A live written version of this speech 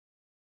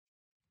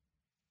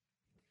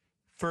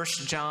1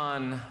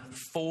 John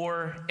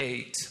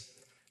 4:8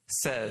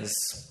 says,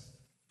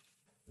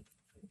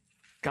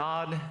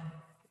 God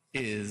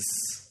is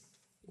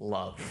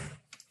love.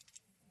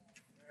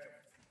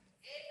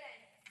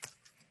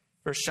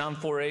 1 John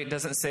 4:8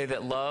 doesn't say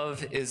that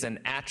love is an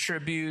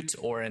attribute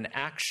or an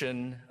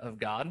action of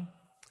God,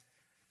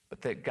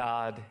 but that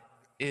God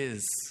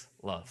is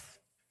love.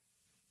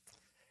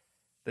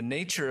 The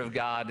nature of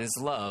God is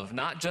love,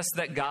 not just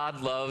that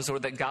God loves or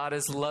that God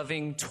is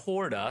loving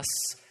toward us.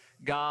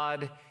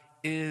 God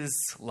is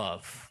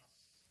love.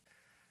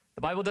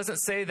 The Bible doesn't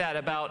say that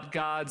about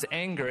God's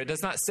anger. It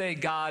does not say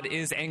God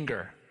is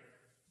anger.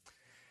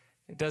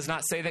 It does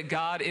not say that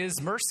God is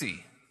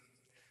mercy,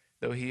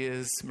 though he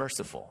is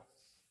merciful.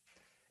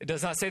 It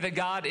does not say that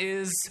God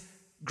is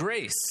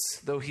grace,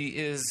 though he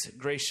is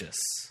gracious.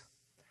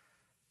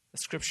 The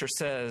scripture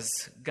says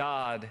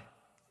God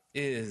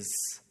is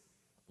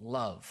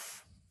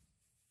love.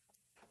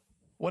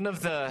 One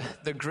of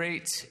the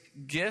great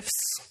gifts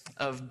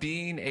of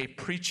being a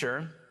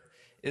preacher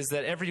is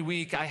that every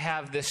week I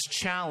have this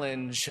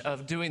challenge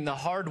of doing the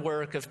hard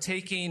work of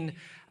taking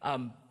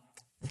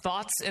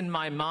thoughts in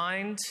my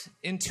mind,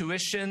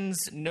 intuitions,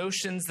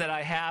 notions that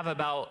I have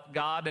about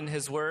God and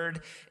his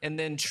word, and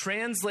then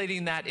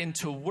translating that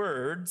into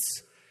words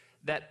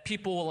that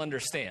people will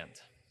understand.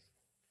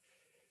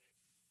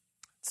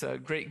 It's a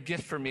great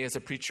gift for me as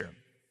a preacher.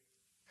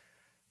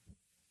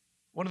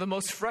 One of the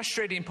most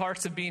frustrating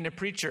parts of being a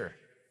preacher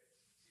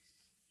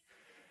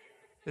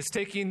is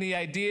taking the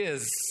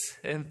ideas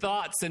and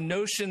thoughts and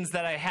notions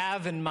that I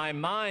have in my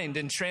mind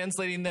and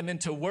translating them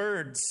into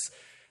words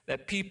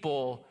that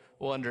people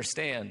will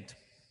understand.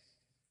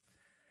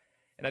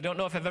 And I don't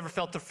know if I've ever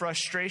felt the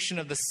frustration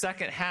of the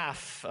second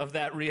half of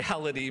that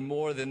reality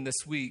more than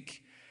this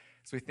week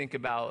as we think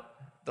about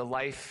the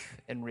life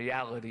and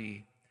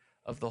reality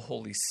of the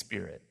Holy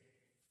Spirit.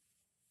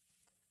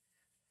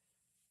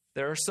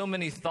 There are so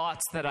many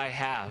thoughts that I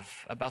have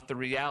about the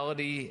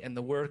reality and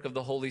the work of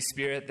the Holy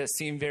Spirit that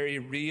seem very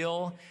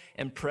real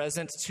and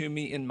present to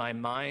me in my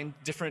mind,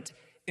 different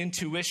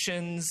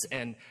intuitions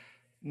and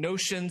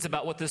notions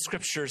about what the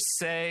scriptures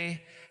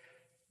say.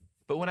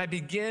 But when I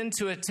begin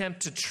to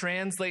attempt to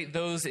translate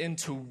those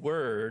into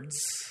words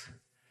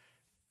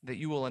that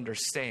you will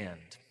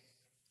understand,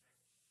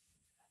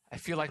 I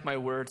feel like my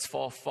words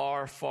fall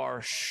far,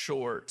 far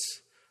short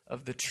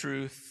of the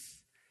truth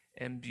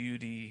and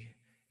beauty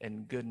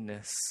and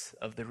goodness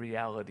of the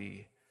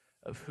reality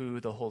of who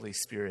the Holy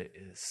Spirit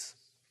is.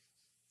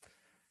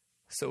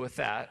 So with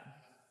that,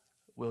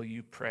 will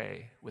you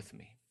pray with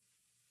me?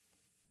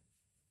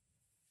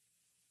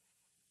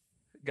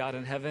 God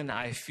in heaven,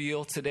 I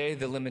feel today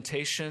the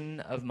limitation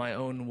of my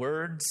own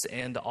words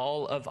and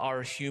all of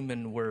our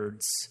human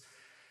words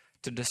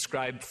to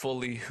describe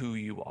fully who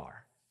you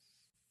are.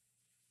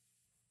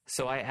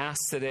 So I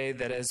ask today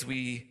that as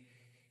we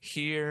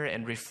hear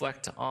and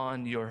reflect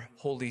on your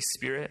Holy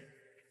Spirit,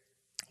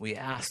 we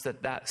ask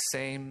that that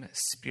same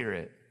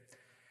Spirit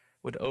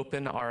would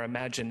open our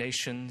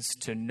imaginations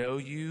to know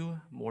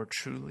you more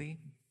truly,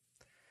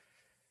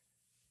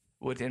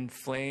 would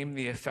inflame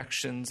the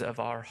affections of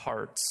our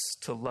hearts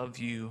to love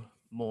you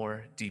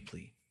more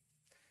deeply.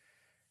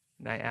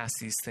 And I ask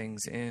these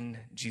things in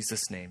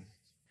Jesus' name.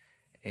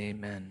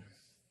 Amen.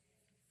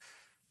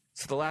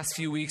 So the last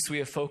few weeks we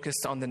have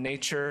focused on the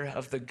nature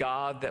of the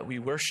God that we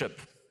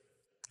worship,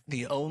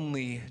 the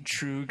only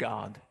true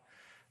God,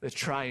 the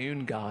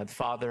triune God,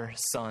 Father,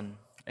 Son,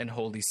 and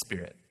Holy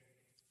Spirit.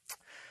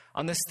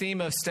 On this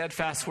theme of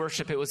steadfast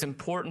worship, it was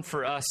important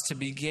for us to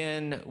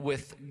begin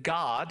with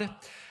God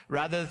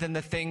rather than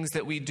the things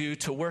that we do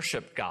to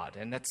worship God.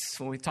 And that's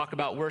when we talk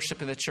about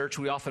worship in the church,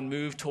 we often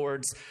move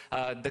towards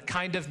the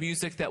kind of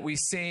music that we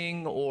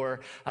sing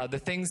or the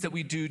things that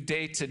we do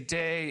day to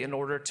day in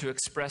order to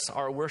express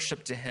our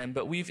worship to him.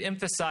 But we've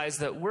emphasized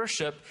that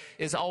worship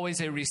is always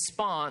a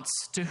response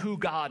to who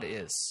God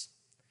is.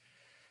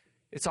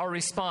 It's our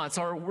response.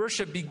 Our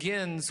worship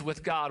begins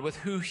with God, with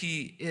who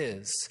he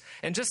is.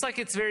 And just like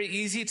it's very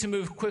easy to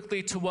move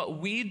quickly to what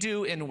we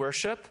do in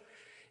worship,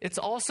 it's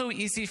also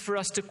easy for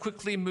us to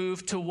quickly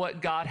move to what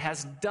God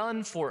has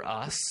done for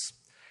us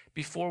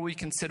before we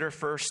consider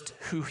first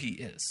who he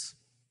is.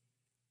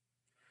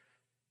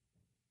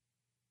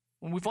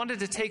 When we've wanted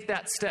to take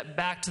that step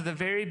back to the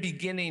very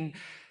beginning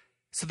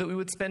so that we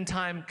would spend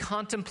time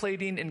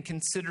contemplating and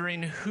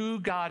considering who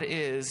God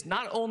is,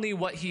 not only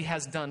what he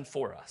has done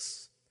for us,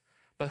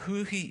 but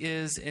who he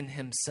is in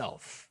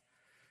himself.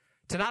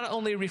 To not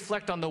only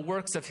reflect on the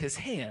works of his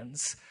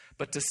hands,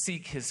 but to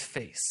seek his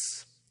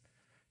face.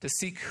 To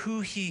seek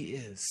who he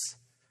is,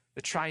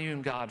 the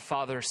triune God,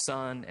 Father,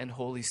 Son, and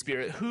Holy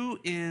Spirit. Who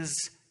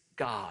is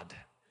God?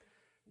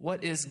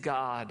 What is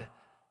God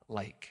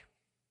like?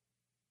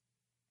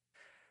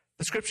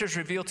 The scriptures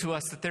reveal to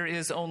us that there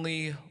is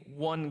only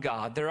one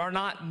God. There are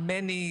not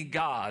many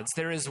gods.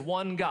 There is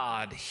one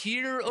God.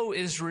 Hear, O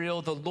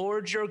Israel, the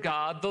Lord your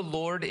God, the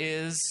Lord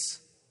is.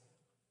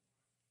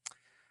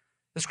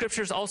 The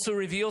scriptures also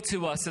reveal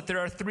to us that there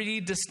are three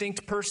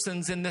distinct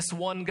persons in this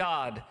one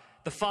God,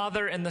 the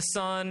Father and the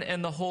Son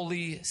and the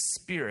Holy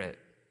Spirit.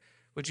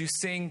 Would you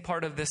sing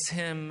part of this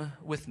hymn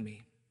with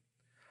me?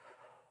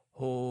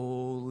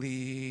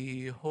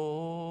 Holy,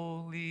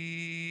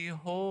 holy,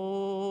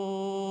 holy,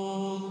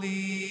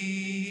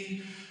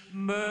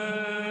 merciful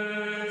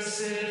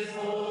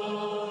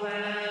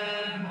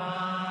and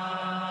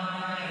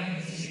mighty,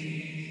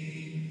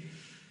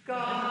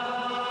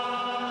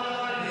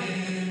 God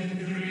in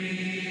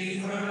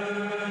three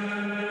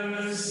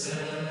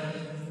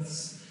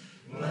persons,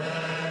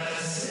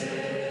 blessed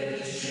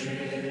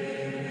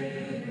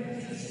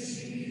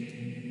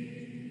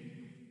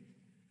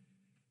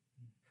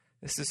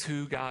This is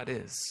who God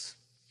is.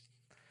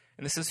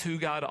 And this is who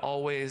God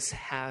always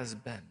has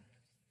been.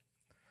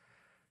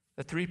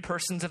 The three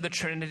persons of the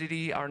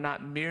Trinity are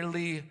not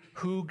merely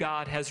who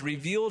God has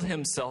revealed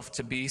himself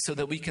to be so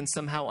that we can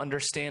somehow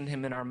understand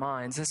him in our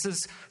minds. This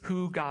is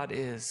who God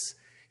is.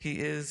 He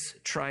is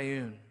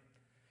triune.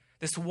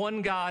 This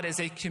one God is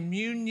a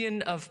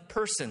communion of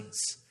persons.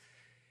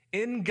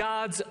 In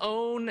God's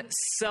own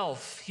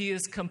self, he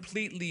is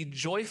completely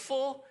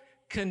joyful,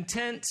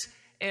 content,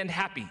 and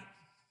happy.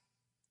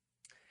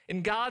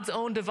 In God's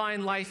own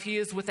divine life, he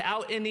is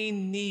without any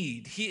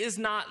need. He is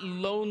not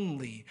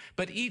lonely,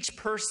 but each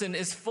person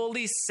is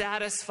fully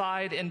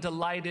satisfied and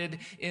delighted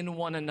in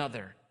one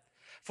another.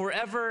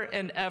 Forever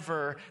and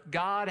ever,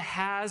 God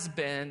has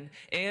been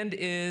and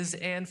is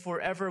and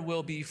forever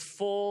will be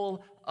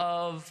full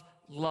of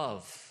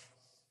love.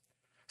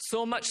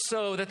 So much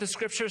so that the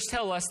scriptures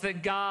tell us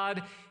that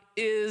God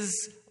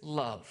is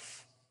love.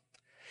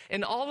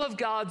 And all of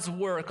God's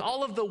work,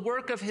 all of the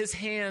work of his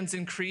hands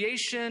in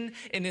creation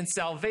and in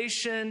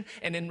salvation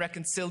and in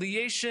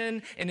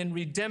reconciliation and in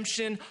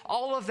redemption,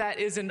 all of that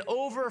is an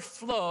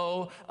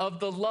overflow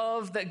of the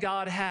love that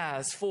God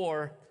has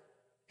for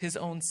his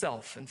own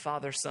self and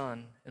Father,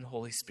 Son, and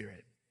Holy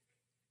Spirit.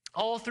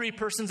 All three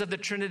persons of the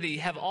Trinity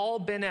have all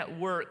been at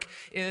work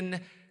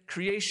in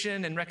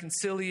creation and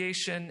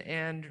reconciliation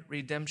and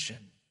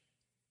redemption.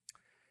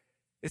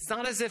 It's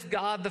not as if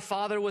God the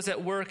Father was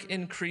at work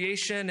in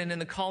creation and in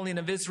the calling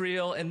of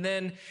Israel, and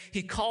then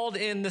he called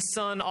in the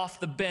Son off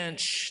the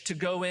bench to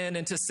go in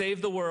and to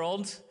save the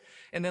world,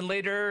 and then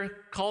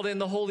later called in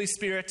the Holy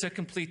Spirit to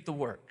complete the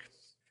work.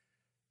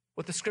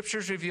 What the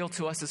scriptures reveal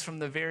to us is from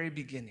the very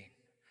beginning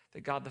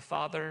that God the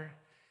Father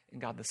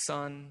and God the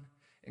Son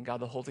and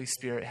God the Holy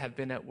Spirit have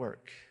been at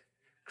work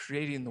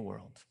creating the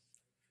world,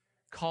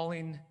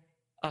 calling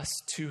us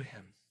to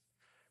him,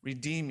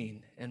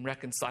 redeeming and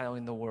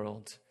reconciling the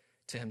world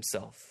to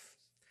himself.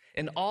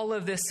 And all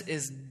of this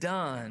is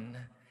done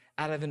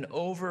out of an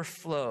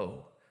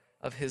overflow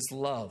of his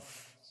love.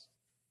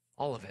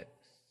 All of it.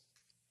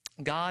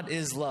 God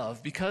is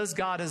love. Because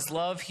God is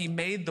love, he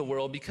made the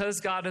world. Because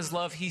God is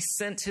love, he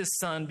sent his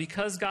Son.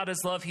 Because God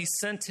is love, he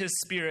sent his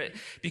Spirit.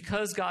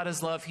 Because God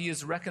is love, he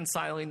is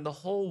reconciling the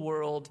whole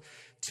world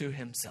to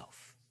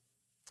himself.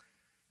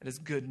 That is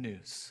good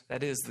news.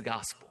 That is the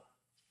gospel.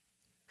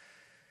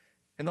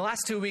 In the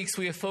last 2 weeks,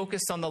 we have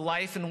focused on the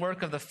life and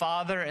work of the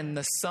Father and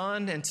the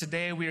Son, and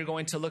today we are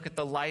going to look at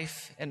the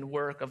life and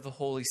work of the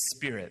Holy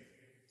Spirit.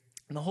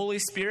 And the Holy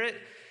Spirit,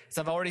 as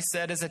I've already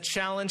said, is a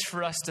challenge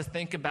for us to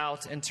think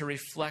about and to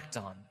reflect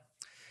on.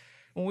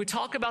 When we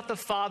talk about the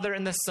Father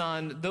and the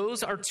Son,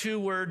 those are two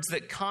words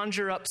that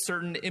conjure up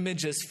certain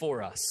images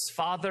for us,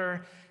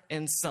 Father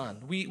and Son.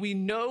 We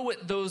know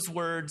what those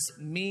words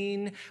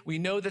mean. We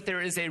know that there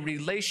is a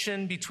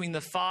relation between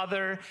the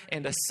Father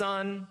and a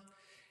Son.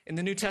 In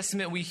the New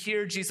Testament, we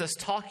hear Jesus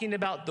talking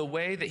about the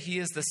way that he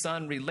is the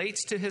Son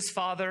relates to his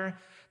Father.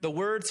 The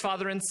words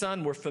Father and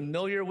Son we're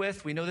familiar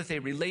with. We know that they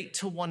relate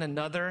to one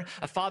another.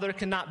 A father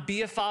cannot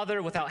be a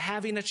father without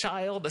having a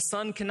child. A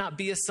son cannot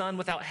be a son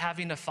without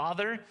having a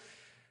father.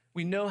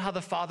 We know how the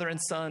Father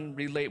and Son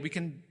relate. We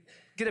can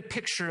get a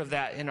picture of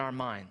that in our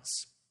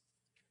minds.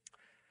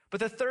 But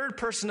the third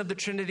person of the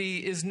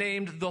Trinity is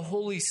named the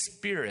Holy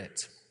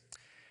Spirit.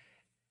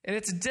 And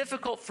it's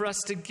difficult for us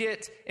to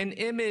get an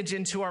image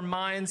into our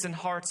minds and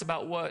hearts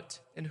about what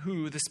and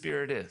who the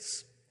Spirit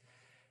is.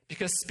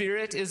 Because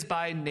Spirit is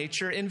by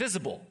nature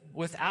invisible,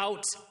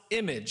 without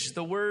image.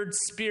 The word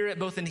Spirit,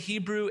 both in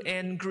Hebrew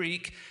and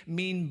Greek,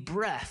 mean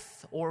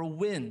breath or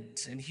wind.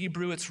 In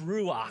Hebrew, it's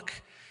ruach.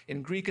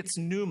 In Greek, it's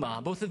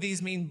pneuma. Both of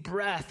these mean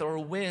breath or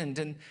wind.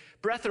 And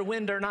breath or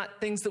wind are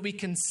not things that we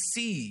can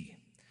see.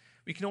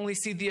 We can only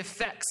see the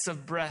effects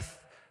of breath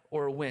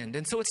or wind.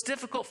 And so it's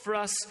difficult for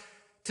us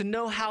to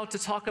know how to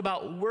talk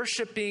about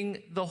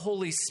worshiping the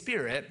Holy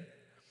Spirit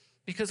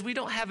because we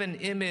don't have an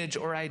image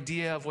or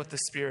idea of what the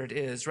Spirit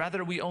is.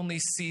 Rather, we only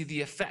see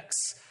the effects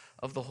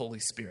of the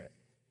Holy Spirit.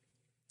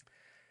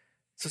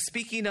 So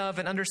speaking of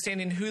and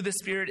understanding who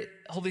the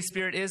Holy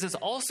Spirit is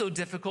also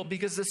difficult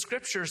because the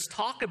scriptures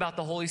talk about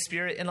the Holy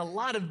Spirit in a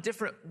lot of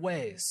different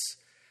ways.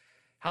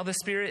 How the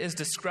Spirit is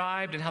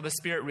described and how the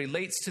Spirit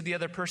relates to the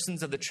other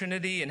persons of the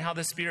Trinity and how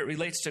the Spirit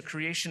relates to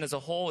creation as a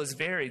whole is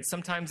varied.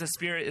 Sometimes the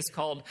Spirit is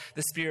called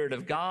the Spirit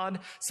of God,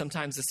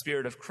 sometimes the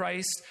Spirit of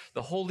Christ,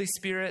 the Holy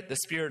Spirit, the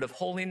Spirit of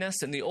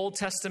holiness. In the Old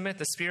Testament,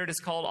 the Spirit is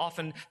called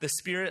often the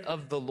Spirit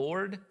of the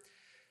Lord.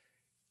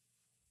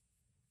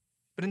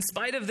 But in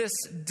spite of this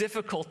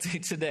difficulty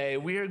today,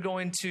 we are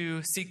going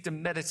to seek to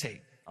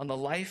meditate on the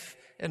life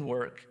and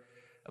work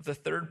of the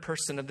third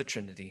person of the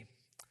Trinity,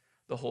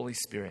 the Holy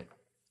Spirit.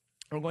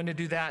 We're going to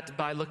do that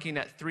by looking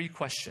at three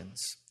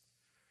questions.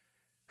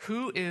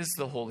 Who is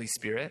the Holy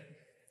Spirit?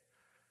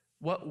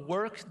 What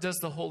work does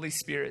the Holy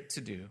Spirit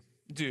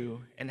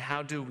do, and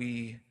how do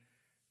we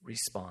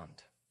respond?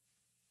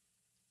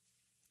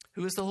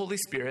 Who is the Holy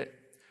Spirit?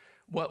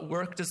 What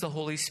work does the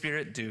Holy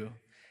Spirit do,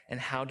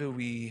 and how do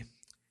we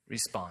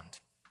respond?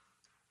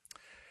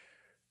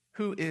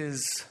 Who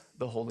is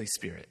the Holy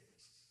Spirit?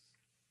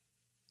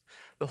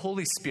 The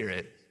Holy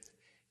Spirit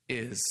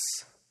is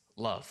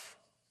love.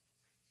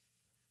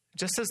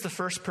 Just as the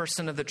first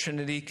person of the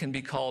Trinity can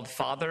be called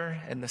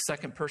Father, and the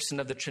second person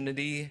of the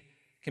Trinity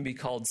can be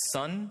called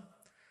Son,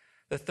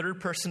 the third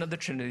person of the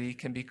Trinity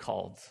can be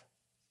called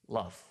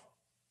love.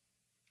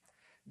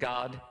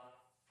 God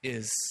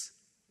is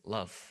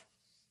love.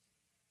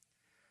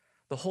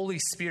 The Holy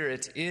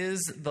Spirit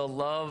is the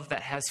love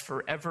that has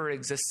forever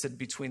existed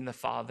between the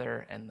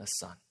Father and the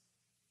Son.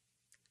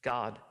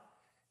 God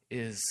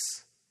is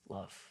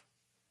love.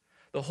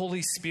 The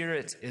Holy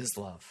Spirit is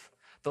love.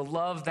 The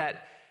love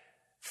that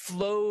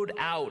flowed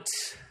out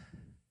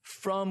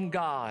from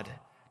God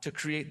to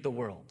create the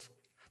world.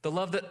 The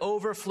love that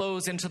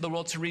overflows into the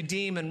world to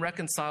redeem and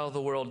reconcile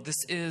the world.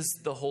 This is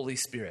the Holy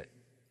Spirit.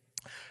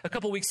 A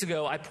couple weeks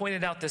ago, I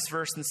pointed out this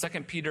verse in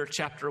 2 Peter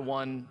chapter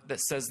 1 that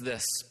says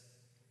this: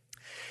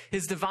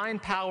 His divine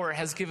power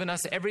has given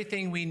us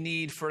everything we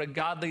need for a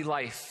godly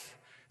life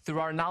through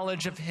our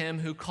knowledge of him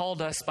who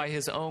called us by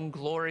his own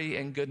glory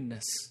and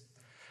goodness.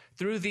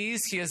 Through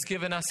these, he has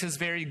given us his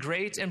very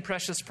great and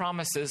precious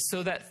promises,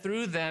 so that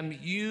through them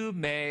you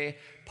may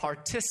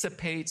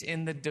participate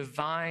in the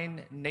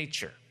divine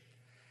nature,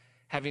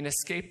 having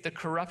escaped the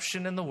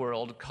corruption in the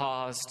world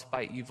caused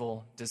by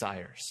evil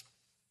desires.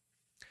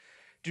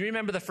 Do you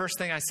remember the first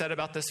thing I said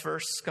about this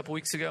verse a couple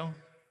weeks ago?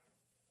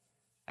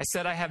 I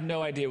said I have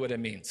no idea what it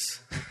means.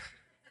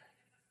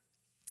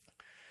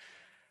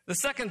 The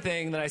second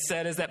thing that I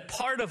said is that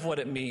part of what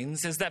it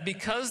means is that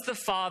because the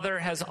Father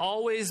has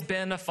always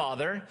been a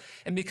Father,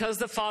 and because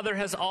the Father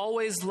has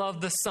always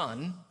loved the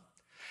Son,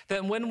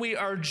 that when we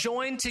are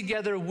joined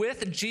together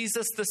with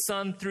Jesus the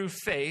Son through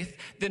faith,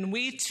 then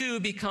we too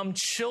become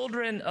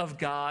children of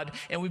God,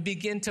 and we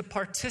begin to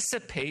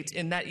participate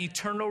in that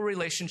eternal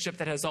relationship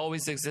that has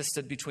always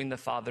existed between the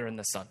Father and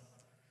the Son.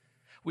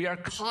 We are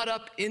caught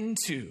up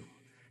into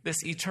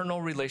this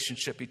eternal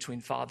relationship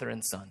between Father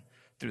and Son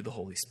through the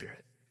Holy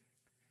Spirit.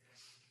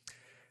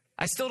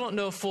 I still don't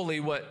know fully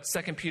what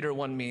 2 Peter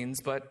 1 means,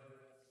 but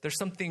there's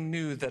something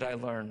new that I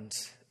learned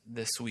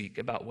this week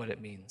about what it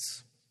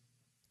means.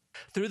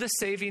 Through the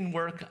saving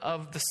work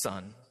of the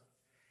Son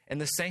and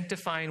the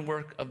sanctifying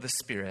work of the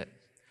Spirit,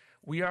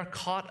 we are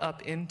caught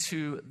up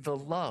into the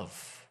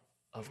love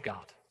of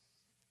God.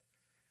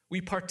 We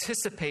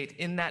participate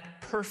in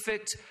that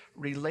perfect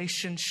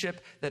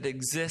relationship that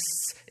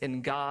exists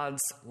in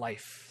God's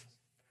life.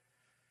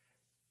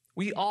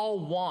 We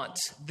all want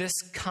this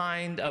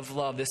kind of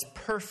love, this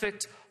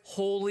perfect,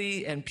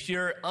 holy, and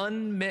pure,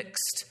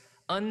 unmixed,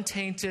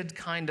 untainted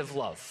kind of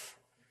love.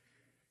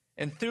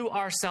 And through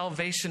our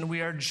salvation,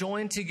 we are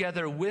joined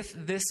together with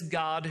this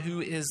God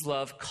who is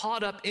love,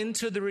 caught up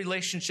into the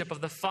relationship of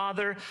the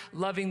Father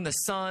loving the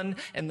Son,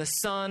 and the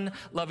Son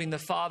loving the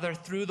Father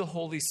through the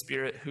Holy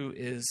Spirit who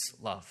is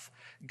love.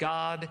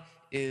 God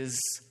is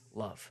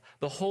love.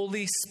 The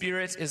Holy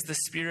Spirit is the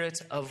Spirit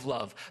of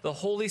love. The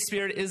Holy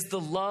Spirit is the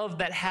love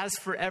that has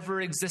forever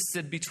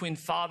existed between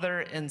Father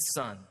and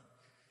Son.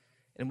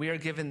 And we are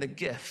given the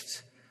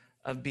gift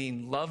of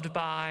being loved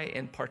by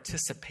and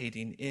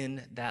participating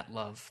in that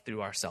love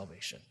through our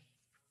salvation.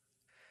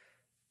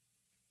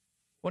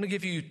 I want to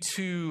give you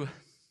two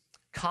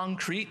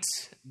concrete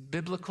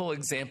biblical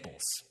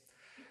examples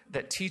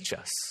that teach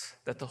us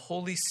that the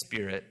Holy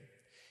Spirit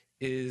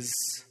is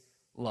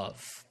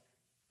love.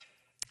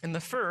 And the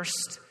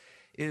first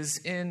is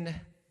in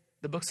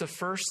the books of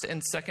 1st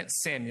and 2nd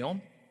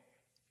Samuel,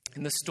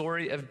 in the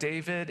story of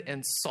David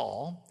and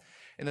Saul,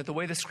 and that the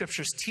way the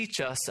scriptures teach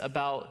us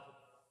about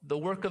the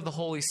work of the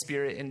Holy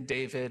Spirit in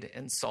David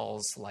and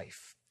Saul's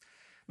life.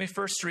 Let me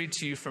first read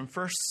to you from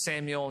 1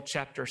 Samuel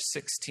chapter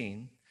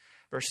 16,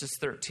 verses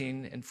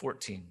 13 and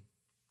 14.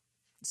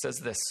 It says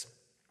this.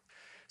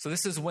 So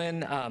this is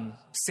when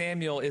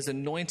Samuel is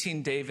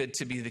anointing David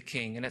to be the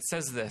king, and it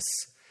says this: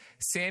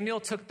 Samuel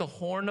took the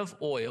horn of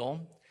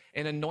oil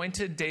and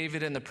anointed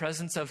David in the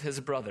presence of his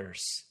brothers.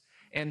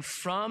 And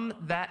from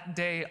that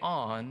day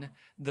on,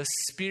 the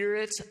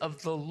Spirit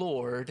of the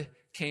Lord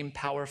came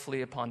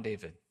powerfully upon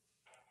David.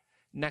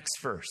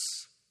 Next verse.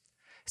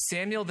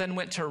 Samuel then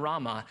went to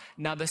Ramah.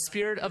 Now the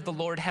Spirit of the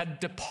Lord had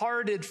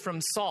departed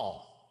from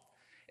Saul,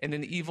 and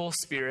an evil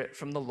spirit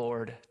from the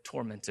Lord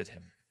tormented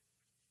him.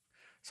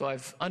 So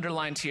I've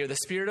underlined here, the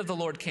Spirit of the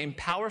Lord came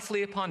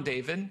powerfully upon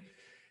David,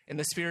 and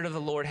the Spirit of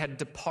the Lord had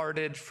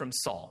departed from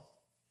Saul.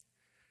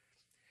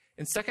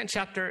 In 2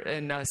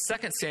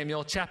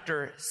 Samuel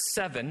chapter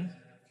 7,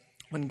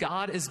 when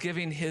God is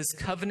giving his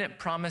covenant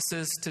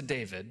promises to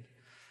David,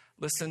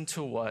 listen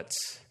to what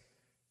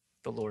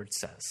the Lord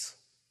says.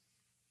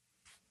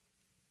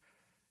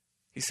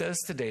 He says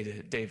to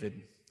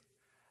David,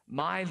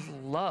 "My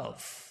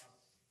love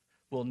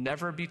will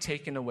never be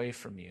taken away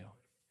from you,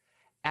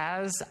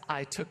 as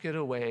I took it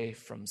away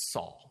from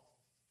Saul,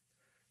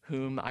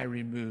 whom I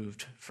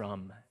removed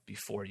from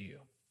before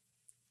you."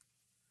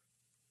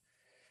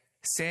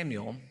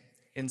 Samuel,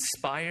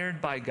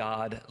 inspired by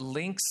God,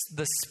 links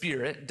the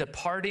Spirit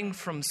departing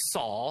from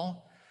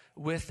Saul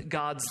with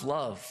God's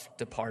love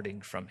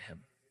departing from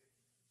him.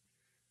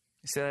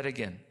 Say that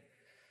again.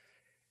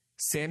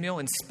 Samuel,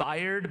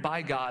 inspired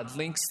by God,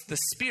 links the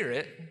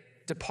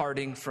Spirit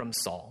departing from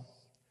Saul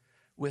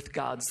with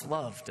God's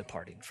love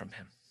departing from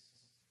him.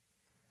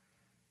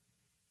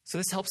 So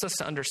this helps us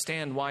to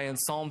understand why in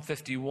Psalm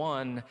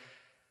 51,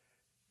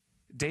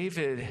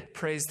 David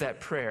prays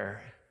that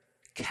prayer,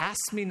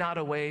 "Cast me not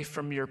away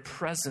from your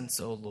presence,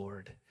 O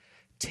Lord.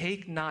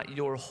 Take not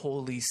your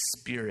Holy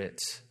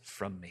Spirit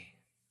from me."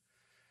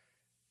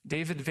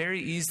 David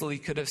very easily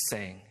could have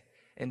sang,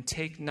 "And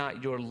take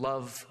not your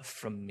love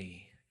from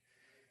me."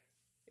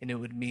 And it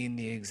would mean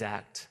the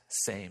exact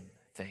same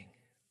thing.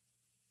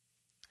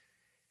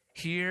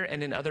 Here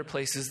and in other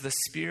places, the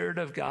Spirit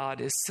of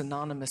God is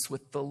synonymous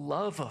with the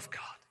love of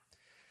God,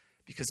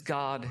 because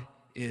God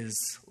is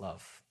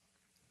love.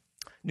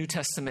 New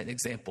Testament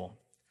example.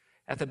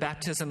 At the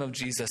baptism of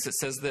Jesus, it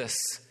says this: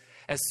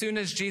 "As soon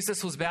as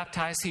Jesus was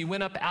baptized, he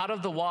went up out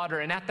of the water,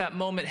 and at that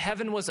moment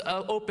heaven was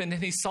opened,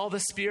 and he saw the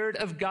Spirit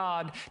of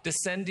God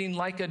descending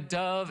like a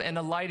dove and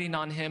alighting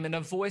on him. And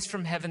a voice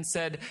from heaven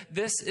said,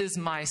 'This is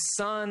my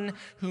Son,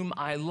 whom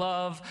I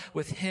love.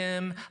 With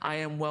him I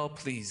am well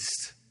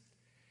pleased.'"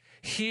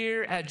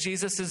 Here at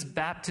Jesus'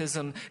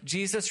 baptism,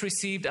 Jesus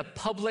received a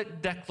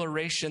public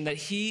declaration that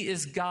he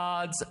is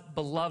God's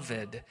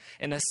beloved,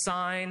 and a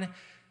sign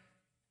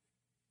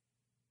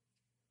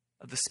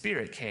of the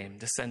Spirit came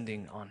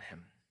descending on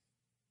him.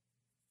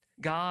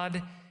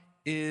 God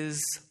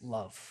is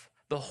love.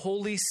 The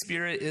Holy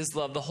Spirit is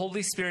love. The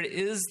Holy Spirit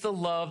is the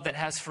love that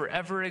has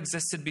forever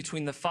existed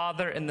between the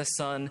Father and the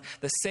Son,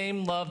 the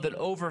same love that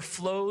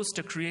overflows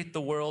to create the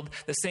world,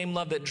 the same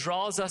love that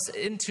draws us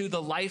into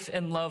the life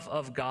and love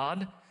of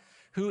God.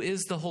 Who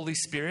is the Holy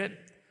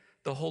Spirit?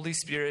 The Holy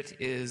Spirit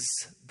is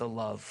the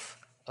love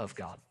of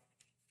God.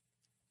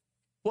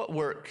 What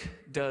work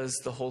does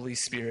the Holy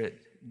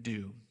Spirit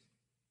do?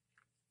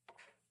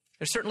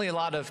 There's certainly a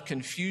lot of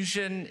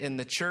confusion in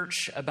the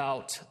church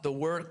about the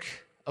work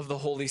of the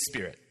Holy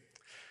Spirit.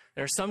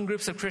 There are some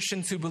groups of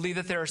Christians who believe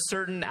that there are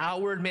certain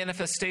outward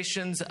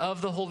manifestations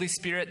of the Holy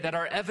Spirit that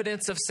are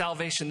evidence of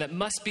salvation that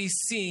must be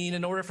seen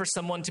in order for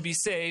someone to be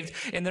saved.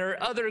 And there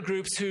are other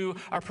groups who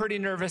are pretty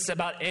nervous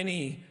about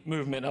any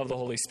movement of the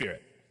Holy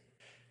Spirit.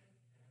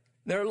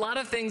 There are a lot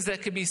of things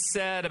that could be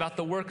said about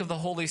the work of the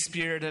Holy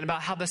Spirit and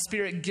about how the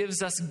Spirit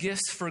gives us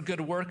gifts for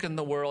good work in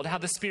the world, how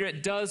the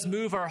Spirit does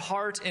move our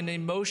heart and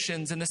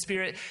emotions, and the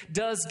Spirit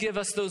does give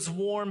us those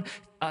warm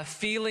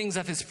feelings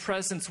of his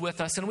presence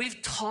with us. And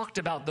we've talked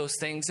about those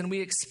things, and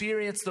we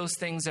experience those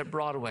things at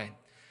Broadway.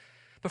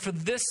 But for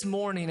this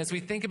morning, as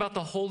we think about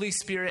the Holy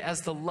Spirit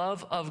as the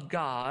love of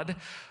God,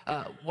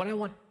 what I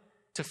want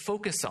to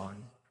focus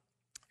on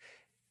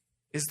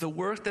is the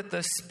work that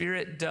the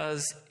Spirit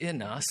does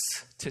in us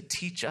to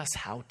teach us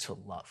how to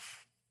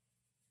love.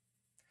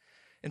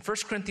 In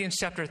 1 Corinthians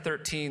chapter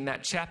 13,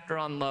 that chapter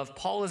on love,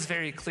 Paul is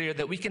very clear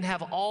that we can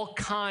have all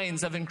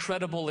kinds of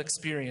incredible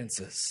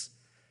experiences,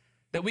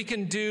 that we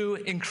can do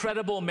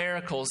incredible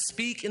miracles,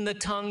 speak in the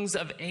tongues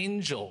of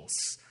angels.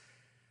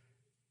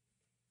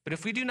 But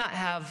if we do not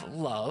have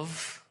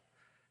love,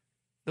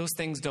 those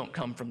things don't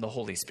come from the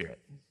Holy Spirit.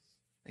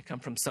 They come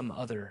from some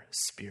other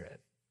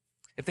spirit.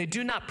 If they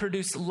do not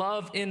produce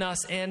love in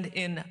us and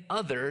in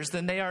others,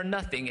 then they are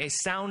nothing, a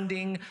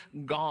sounding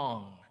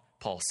gong,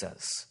 Paul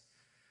says.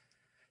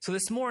 So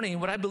this morning,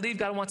 what I believe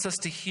God wants us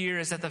to hear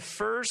is that the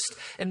first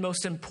and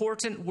most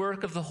important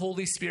work of the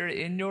Holy Spirit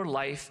in your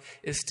life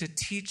is to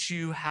teach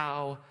you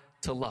how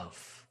to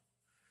love.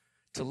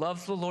 To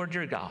love the Lord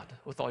your God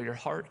with all your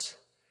heart,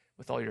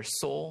 with all your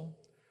soul,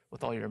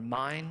 with all your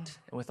mind,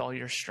 and with all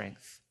your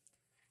strength,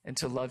 and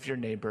to love your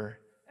neighbor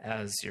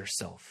as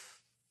yourself.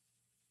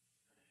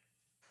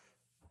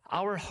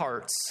 Our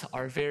hearts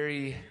are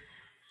very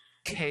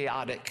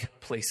chaotic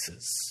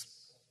places.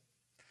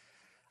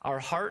 Our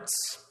hearts,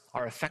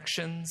 our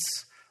affections,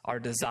 our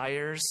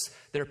desires,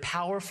 they're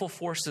powerful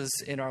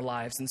forces in our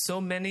lives. And so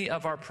many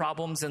of our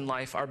problems in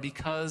life are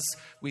because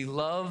we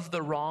love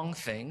the wrong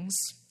things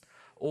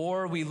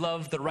or we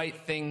love the right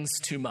things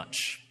too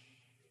much.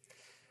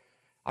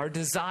 Our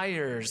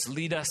desires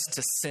lead us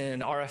to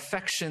sin. Our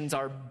affections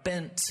are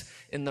bent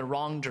in the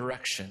wrong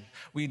direction.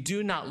 We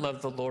do not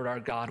love the Lord our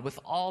God with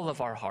all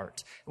of our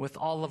heart, with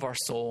all of our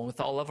soul,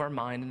 with all of our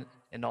mind,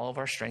 and all of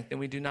our strength,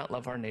 and we do not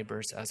love our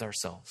neighbors as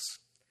ourselves.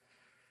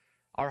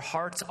 Our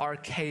hearts are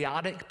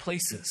chaotic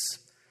places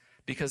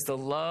because the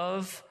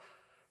love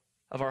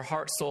of our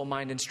heart, soul,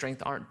 mind, and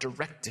strength aren't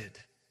directed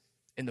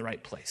in the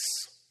right place.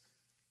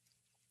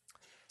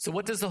 So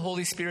what does the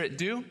Holy Spirit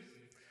do?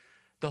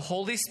 The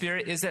Holy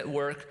Spirit is at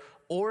work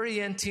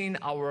orienting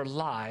our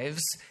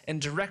lives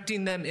and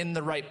directing them in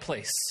the right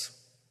place.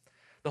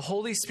 The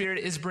Holy Spirit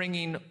is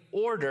bringing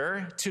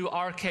order to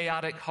our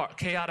chaotic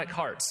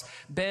hearts.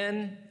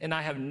 Ben and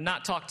I have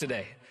not talked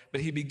today, but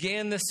he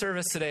began this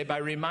service today by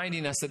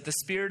reminding us that the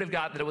Spirit of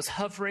God that was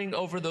hovering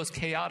over those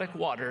chaotic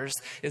waters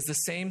is the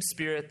same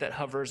Spirit that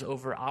hovers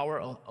over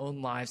our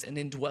own lives and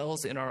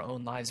indwells in our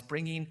own lives,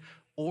 bringing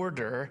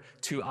order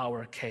to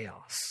our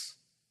chaos.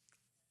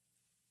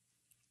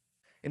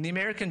 In the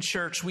American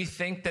church, we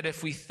think that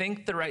if we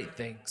think the right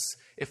things,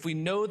 if we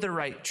know the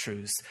right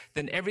truths,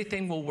 then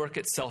everything will work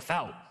itself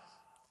out.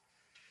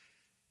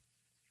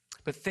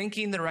 But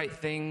thinking the right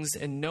things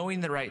and knowing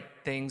the right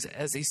things,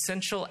 as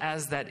essential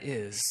as that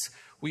is,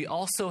 we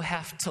also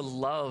have to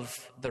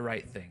love the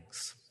right things.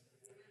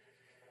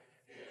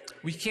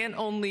 We can't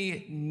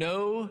only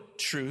know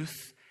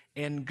truth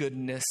and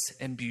goodness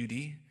and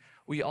beauty,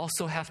 we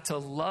also have to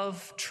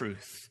love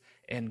truth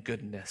and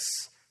goodness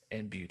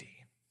and beauty.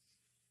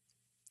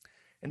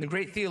 And the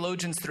great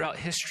theologians throughout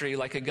history,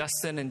 like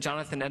Augustine and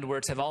Jonathan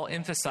Edwards, have all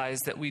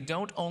emphasized that we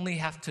don't only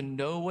have to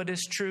know what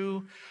is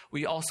true,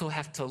 we also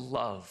have to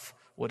love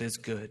what is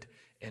good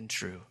and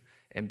true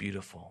and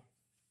beautiful.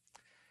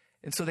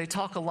 And so they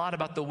talk a lot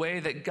about the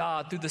way that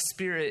God, through the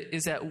Spirit,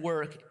 is at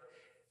work.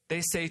 They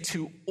say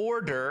to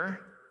order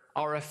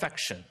our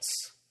affections,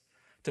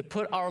 to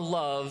put our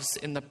loves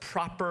in the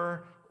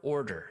proper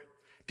order.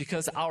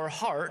 Because our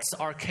hearts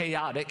are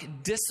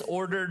chaotic,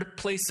 disordered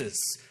places.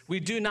 We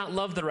do not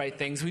love the right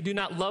things. We do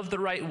not love the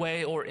right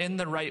way or in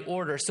the right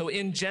order. So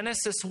in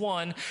Genesis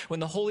 1, when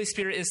the Holy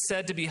Spirit is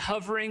said to be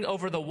hovering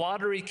over the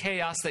watery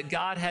chaos that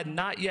God had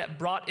not yet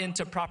brought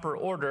into proper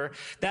order,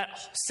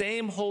 that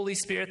same Holy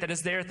Spirit that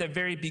is there at the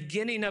very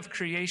beginning of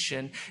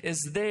creation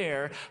is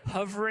there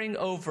hovering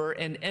over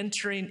and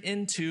entering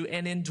into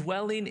and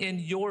indwelling in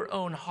your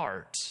own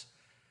heart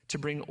to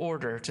bring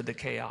order to the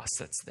chaos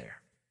that's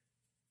there.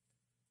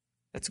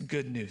 That's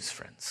good news,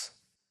 friends.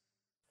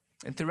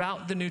 And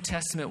throughout the New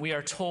Testament, we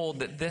are told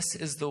that this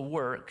is the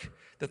work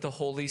that the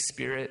Holy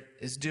Spirit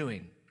is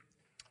doing.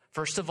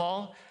 First of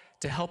all,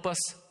 to help us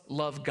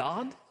love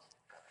God.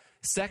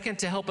 Second,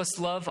 to help us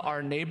love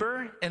our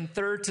neighbor. And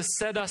third, to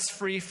set us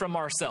free from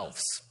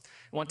ourselves.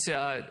 I want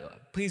to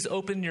please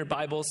open your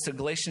Bibles to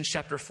Galatians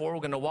chapter 4. We're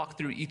going to walk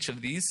through each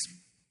of these.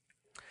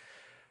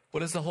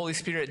 What does the Holy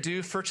Spirit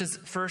do? First,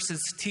 it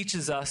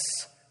teaches us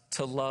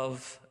to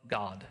love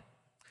God.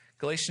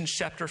 Galatians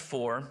chapter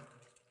 4,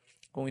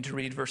 going to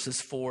read verses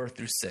 4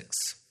 through 6.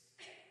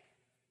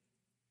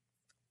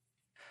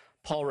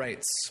 Paul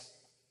writes,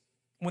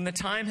 "When the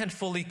time had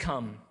fully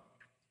come,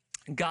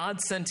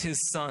 God sent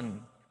his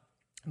Son,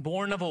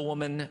 born of a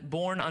woman,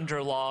 born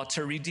under law,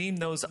 to redeem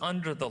those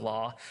under the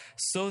law,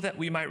 so that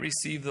we might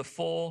receive the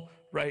full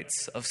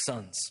rights of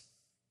sons.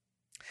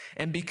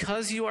 And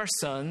because you are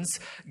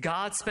sons,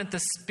 God sent the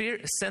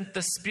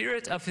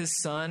Spirit of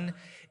his Son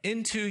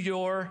into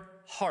your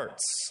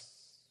hearts.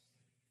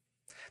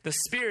 The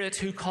Spirit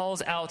who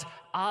calls out,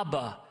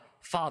 Abba,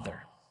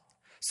 Father.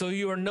 So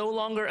you are no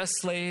longer a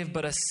slave,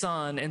 but a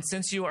son. And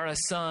since you are a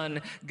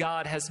son,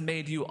 God has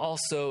made you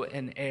also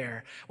an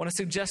heir." I want to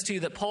suggest to you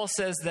that Paul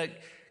says that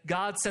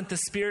God sent the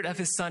Spirit of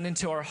his Son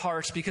into our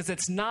hearts because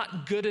it's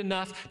not good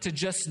enough to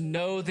just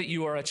know that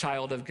you are a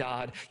child of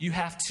God. You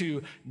have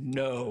to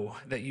know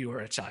that you are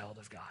a child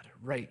of God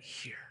right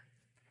here.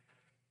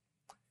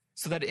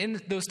 So that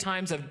in those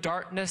times of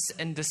darkness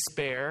and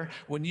despair,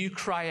 when you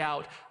cry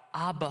out,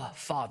 Abba,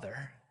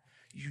 Father,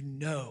 you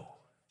know.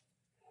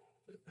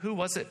 Who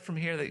was it from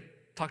here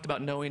that talked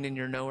about knowing in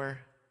your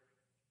knower?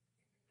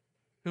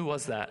 Who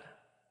was that?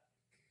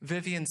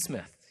 Vivian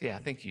Smith. Yeah,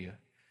 thank you.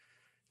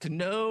 To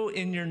know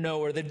in your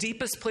knower, the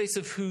deepest place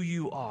of who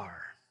you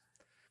are,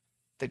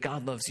 that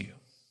God loves you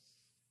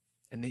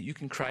and that you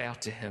can cry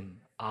out to him,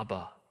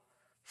 Abba,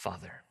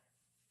 Father.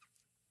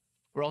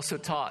 We're also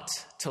taught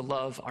to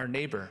love our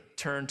neighbor.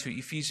 Turn to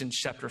Ephesians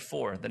chapter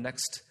 4, the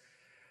next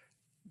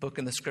book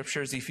in the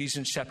scriptures,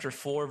 Ephesians chapter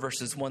 4,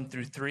 verses 1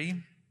 through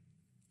 3.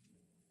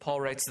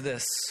 Paul writes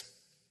this,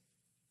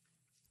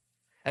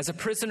 "As a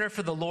prisoner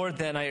for the Lord,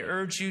 then, I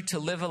urge you to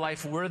live a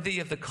life worthy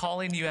of the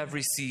calling you have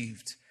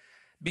received.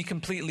 Be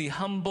completely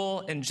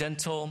humble and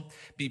gentle.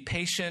 Be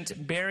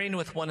patient, bearing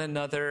with one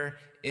another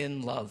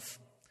in love.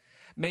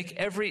 Make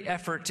every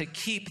effort to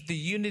keep the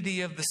unity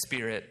of the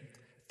Spirit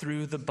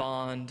through the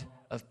bond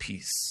of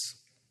peace."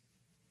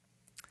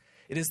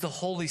 It is the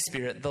Holy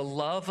Spirit, the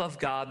love of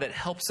God, that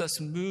helps us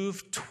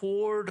move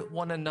toward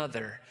one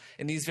another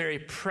in these very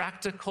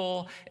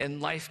practical and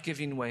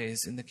life-giving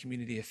ways in the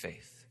community of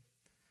faith.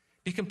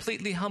 Be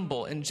completely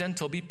humble and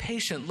gentle. Be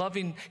patient,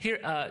 loving,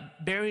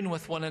 bearing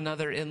with one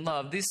another in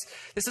love. This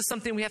is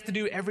something we have to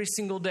do every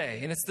single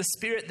day, and it's the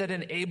Spirit that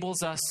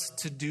enables us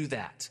to do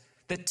that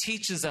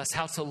teaches us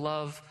how to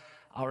love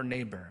our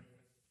neighbor.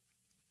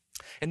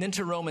 And then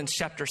to Romans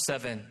chapter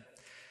 7.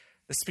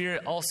 The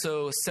Spirit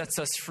also sets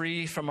us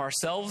free from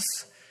ourselves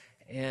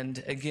and,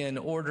 again,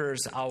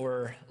 orders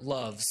our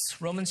loves.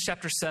 Romans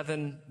chapter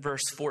 7,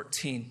 verse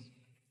 14.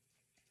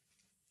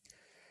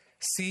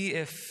 "See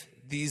if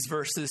these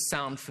verses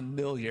sound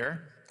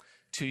familiar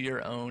to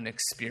your own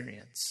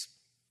experience.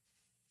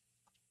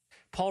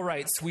 Paul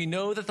writes, "We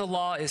know that the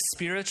law is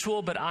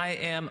spiritual, but I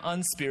am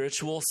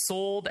unspiritual,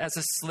 sold as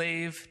a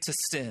slave to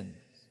sin.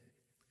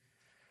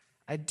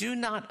 I do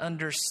not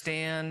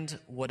understand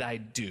what I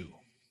do.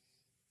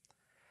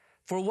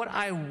 For what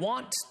I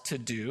want to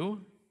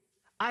do,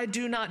 I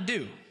do not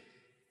do.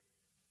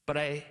 But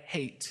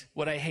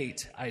what I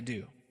hate, I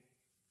do.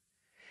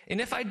 And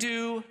if I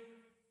do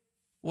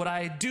what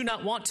I do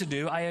not want to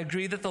do, I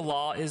agree that the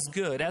law is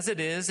good. As it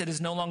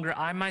is no longer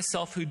I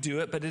myself who do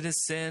it, but it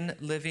is sin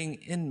living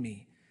in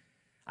me.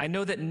 I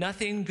know that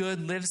nothing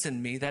good lives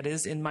in me, that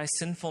is, in my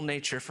sinful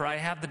nature. For I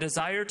have the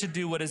desire to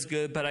do what is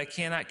good, but I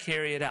cannot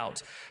carry it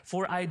out.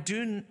 For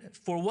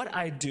what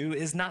I do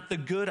is not the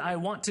good I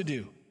want to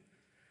do.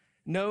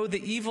 No,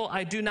 the evil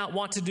I do not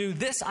want to do,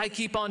 this I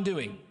keep on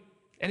doing."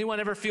 Anyone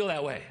ever feel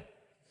that way?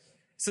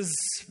 This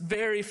is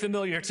very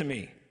familiar to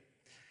me.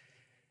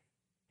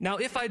 "Now,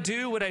 if I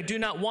do what I do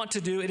not want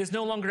to do, it is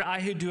no longer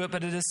I who do it,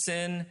 but it is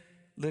sin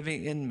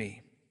living in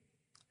me.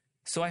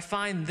 So I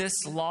find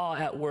this law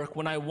at work.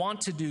 When I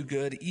want to do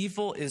good,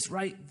 evil is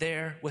right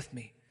there with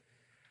me.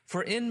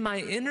 For in my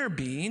inner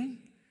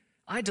being,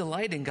 I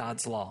delight in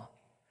God's law.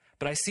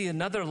 But I see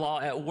another law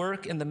at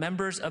work in the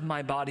members of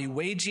my body,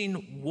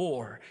 waging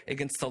war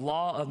against the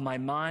law of my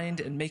mind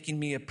and making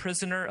me a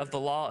prisoner of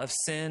the law of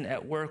sin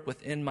at work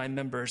within my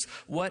members.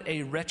 What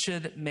a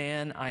wretched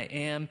man I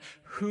am.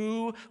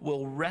 Who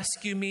will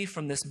rescue me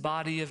from this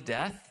body of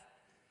death?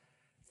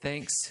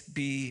 Thanks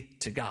be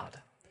to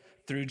God,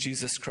 through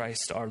Jesus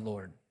Christ our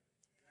Lord.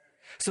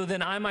 So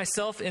then I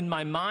myself in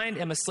my mind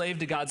am a slave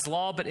to God's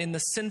law, but in the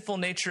sinful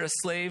nature a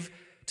slave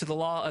to the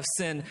law of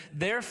sin.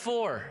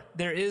 Therefore,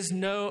 there is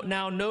now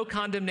no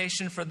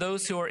condemnation for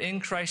those who are in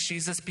Christ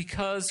Jesus,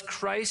 because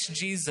Christ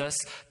Jesus,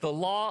 the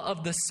law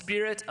of the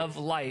Spirit of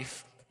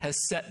life, has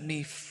set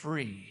me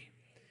free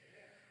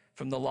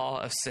from the law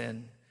of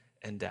sin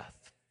and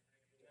death."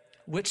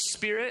 Which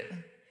Spirit?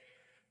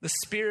 The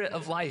Spirit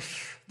of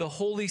life. The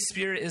Holy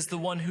Spirit is the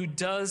one who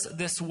does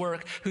this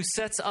work, who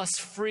sets us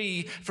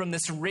free from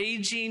this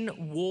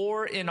raging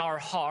war in our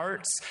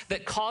hearts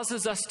that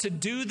causes us to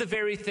do the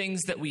very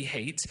things that we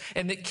hate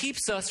and that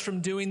keeps us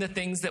from doing the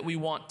things that we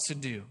want to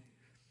do.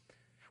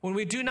 When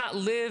we do not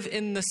live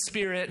in the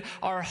Spirit,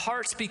 our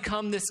hearts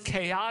become this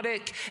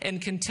chaotic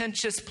and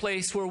contentious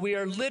place where we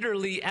are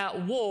literally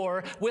at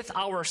war with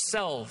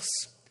ourselves.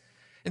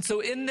 And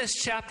so in this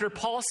chapter,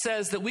 Paul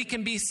says that we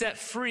can be set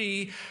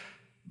free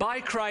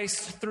by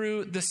Christ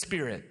through the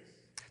Spirit,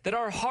 that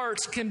our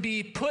hearts can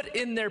be put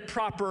in their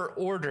proper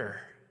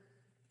order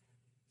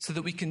so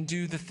that we can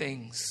do the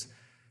things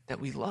that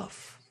we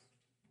love,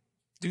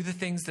 do the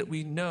things that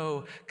we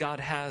know God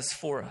has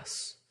for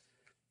us.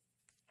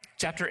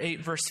 Chapter 8,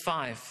 verse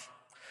 5.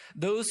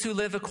 "Those who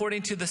live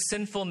according to the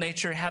sinful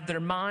nature have their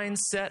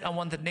minds set on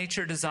what the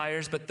nature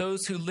desires, but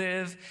those who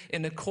live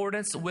in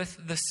accordance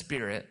with the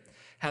Spirit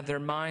have their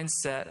minds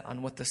set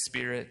on what the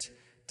Spirit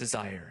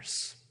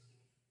desires."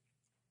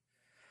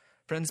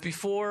 Friends,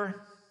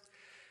 before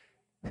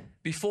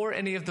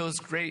any of those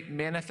great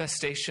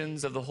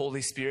manifestations of the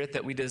Holy Spirit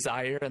that we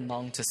desire and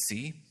long to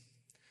see,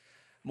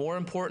 more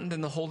important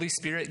than the Holy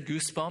Spirit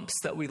goosebumps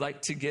that we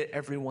like to get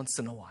every once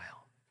in a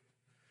while,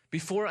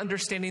 before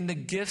understanding the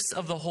gifts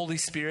of the Holy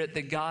Spirit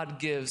that God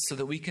gives so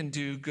that we can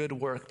do good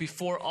work,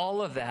 before all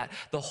of that,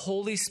 the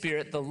Holy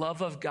Spirit, the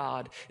love of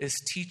God, is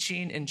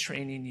teaching and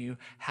training you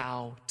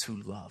how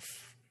to love.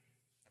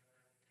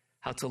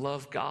 How to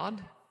love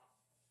God,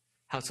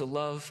 how to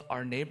love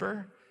our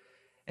neighbor,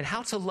 and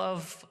how to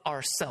love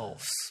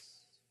ourselves.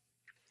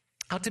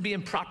 How to be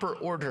in proper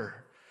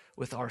order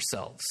with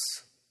ourselves.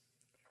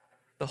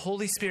 The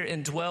Holy Spirit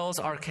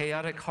indwells our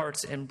chaotic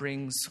hearts and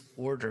brings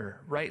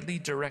order, rightly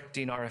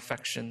directing our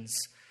affections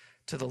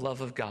to the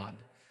love of God,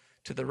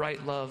 to the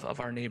right love of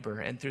our neighbor,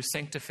 and through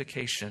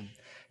sanctification,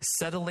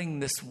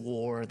 settling this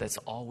war that's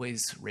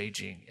always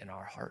raging in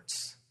our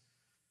hearts.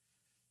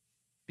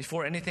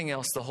 Before anything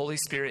else, the Holy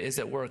Spirit is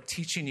at work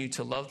teaching you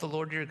to love the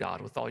Lord your God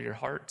with all your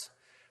heart,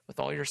 with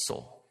all your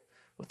soul,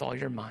 with all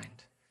your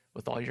mind,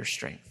 with all your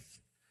strength,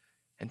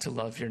 and to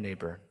love your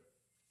neighbor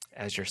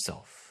as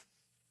yourself.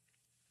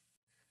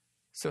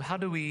 So how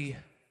do we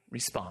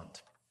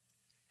respond?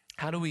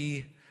 How do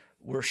we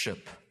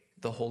worship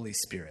the Holy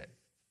Spirit?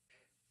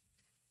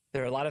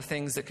 There are a lot of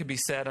things that could be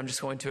said. I'm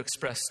just going to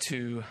express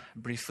two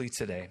briefly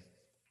today.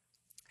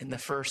 And the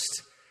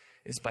first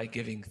is by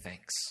giving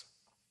thanks.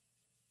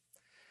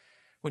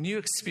 When you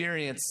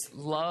experience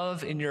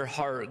love in your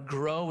heart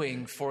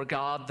growing for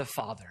God the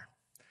Father,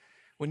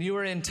 when you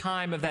are in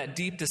time of that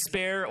deep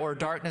despair or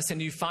darkness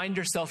and you find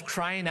yourself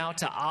crying out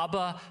to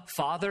Abba,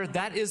 Father,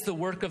 that is the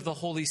work of the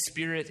Holy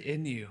Spirit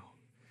in you.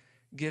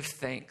 Give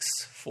thanks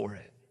for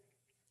it.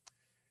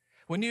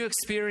 When you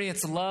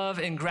experience love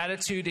and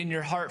gratitude in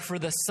your heart for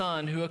the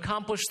Son who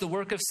accomplished the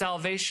work of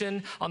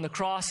salvation on the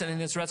cross and in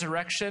his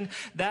resurrection,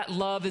 that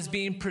love is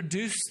being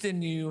produced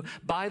in you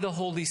by the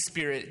Holy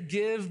Spirit.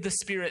 Give the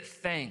Spirit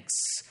thanks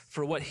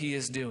for what he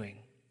is doing.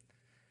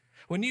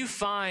 When you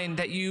find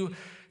that you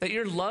that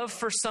your love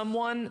for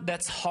someone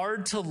that's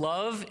hard to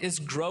love is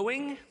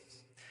growing,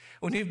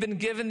 when you've been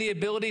given the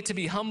ability to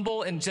be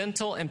humble and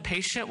gentle and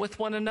patient with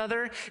one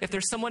another, if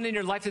there's someone in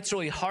your life that's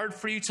really hard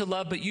for you to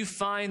love, but you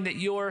find that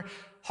your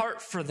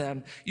heart for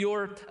them,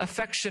 your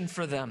affection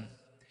for them,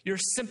 your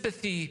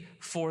sympathy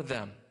for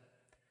them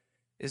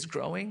is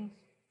growing,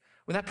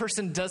 when that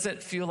person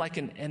doesn't feel like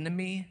an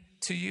enemy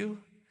to you,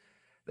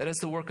 that is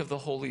the work of the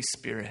Holy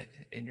Spirit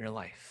in your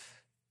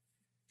life.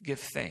 Give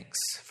thanks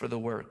for the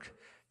work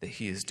that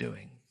he is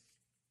doing.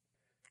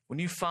 When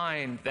you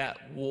find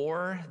that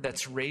war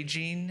that's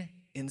raging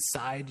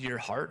inside your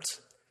heart,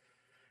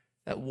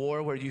 that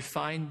war where you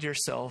find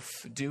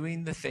yourself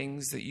doing the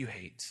things that you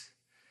hate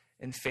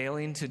and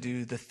failing to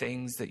do the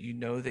things that you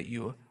know that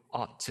you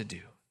ought to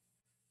do,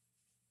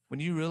 when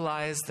you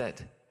realize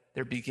that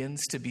there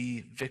begins to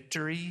be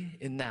victory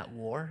in that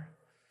war,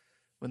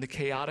 when the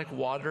chaotic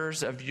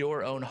waters of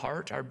your own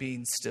heart are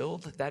being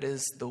stilled, that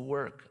is the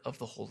work of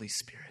the Holy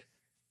Spirit.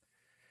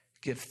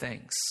 Give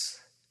thanks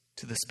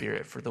to the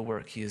Spirit for the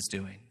work he is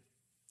doing.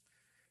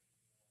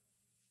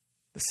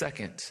 The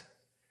second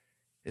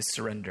is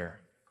surrender.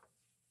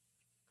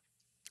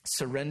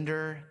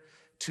 Surrender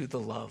to the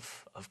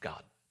love of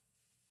God.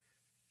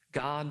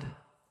 God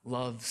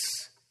loves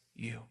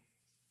you.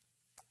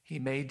 He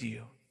made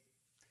you.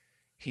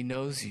 He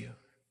knows you.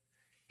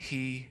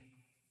 He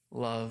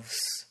loves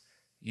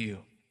you.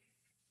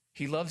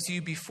 He loves you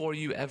before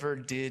you ever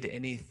did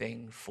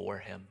anything for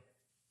him.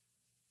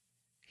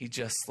 He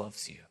just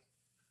loves you.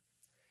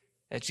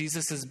 At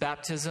Jesus'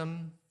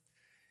 baptism,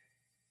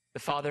 the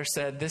Father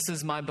said, "This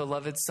is my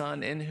beloved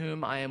Son in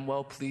whom I am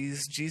well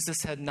pleased."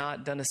 Jesus had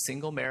not done a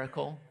single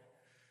miracle.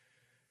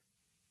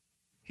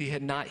 He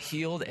had not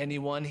healed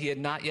anyone. He had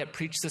not yet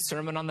preached the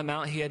Sermon on the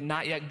Mount. He had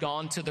not yet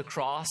gone to the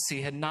cross.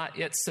 He had not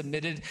yet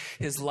submitted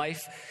his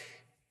life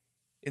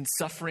in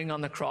suffering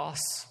on the cross.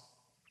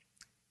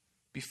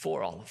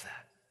 Before all of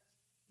that,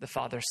 the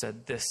Father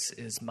said, "This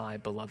is my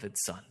beloved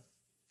Son."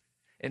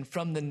 And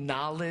from the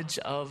knowledge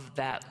of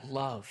that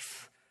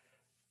love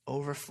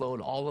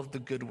overflowed all of the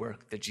good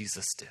work that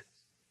Jesus did.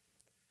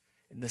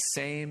 And the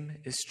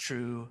same is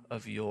true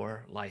of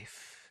your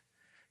life.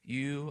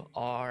 You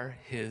are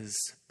his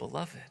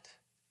beloved.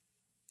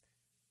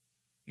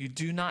 You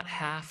do not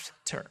have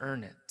to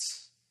earn it.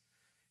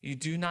 You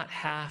do not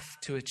have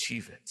to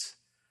achieve it.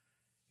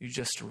 You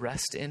just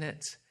rest in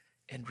it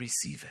and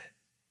receive it.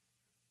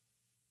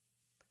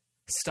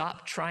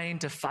 Stop trying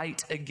to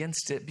fight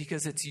against it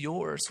because it's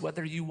yours,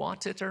 whether you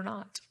want it or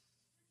not.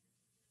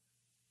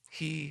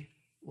 He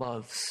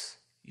loves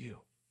you.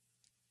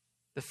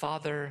 The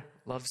Father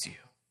loves you.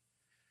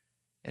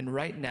 And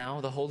right now,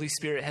 the Holy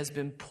Spirit has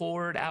been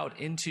poured out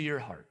into your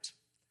heart.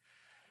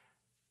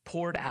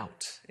 Poured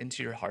out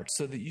into your heart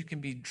so that you can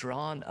be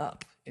drawn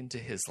up into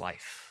his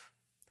life.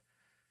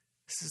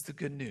 This is the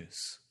good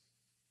news.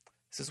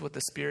 This is what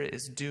the Spirit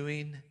is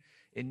doing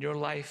in your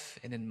life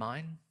and in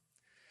mine.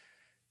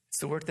 It's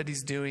the work that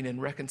he's doing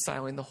in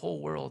reconciling the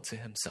whole world to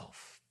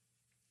himself.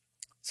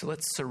 So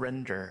let's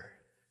surrender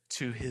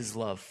to his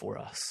love for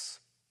us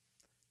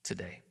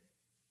today.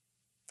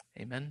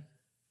 Amen.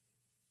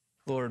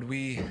 Lord,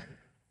 we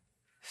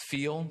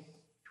feel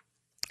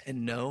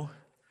and know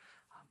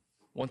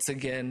once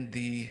again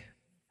the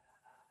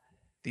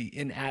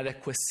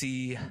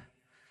inadequacy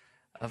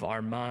of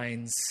our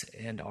minds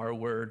and our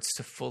words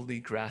to fully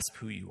grasp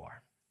who you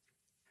are.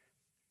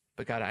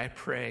 But God, I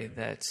pray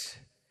that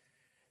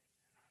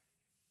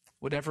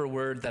whatever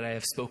word that I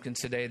have spoken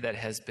today that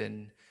has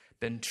been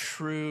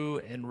true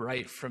and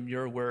right from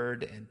your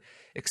word and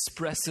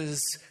expresses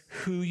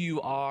who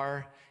you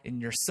are in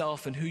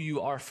yourself and who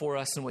you are for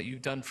us and what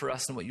you've done for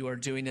us and what you are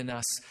doing in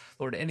us,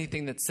 Lord,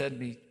 anything that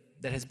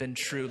that has been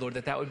true, Lord,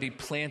 that would be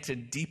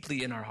planted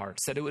deeply in our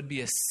hearts, that it would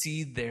be a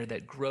seed there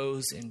that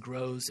grows and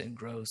grows and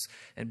grows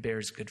and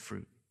bears good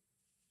fruit.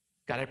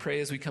 God, I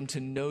pray as we come to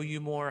know you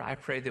more, I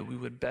pray that we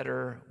would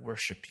better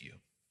worship you.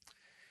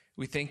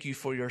 We thank you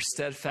for your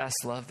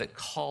steadfast love that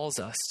calls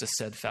us to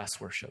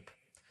steadfast worship.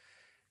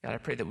 God, I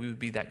pray that we would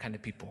be that kind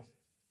of people.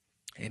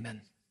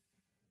 Amen.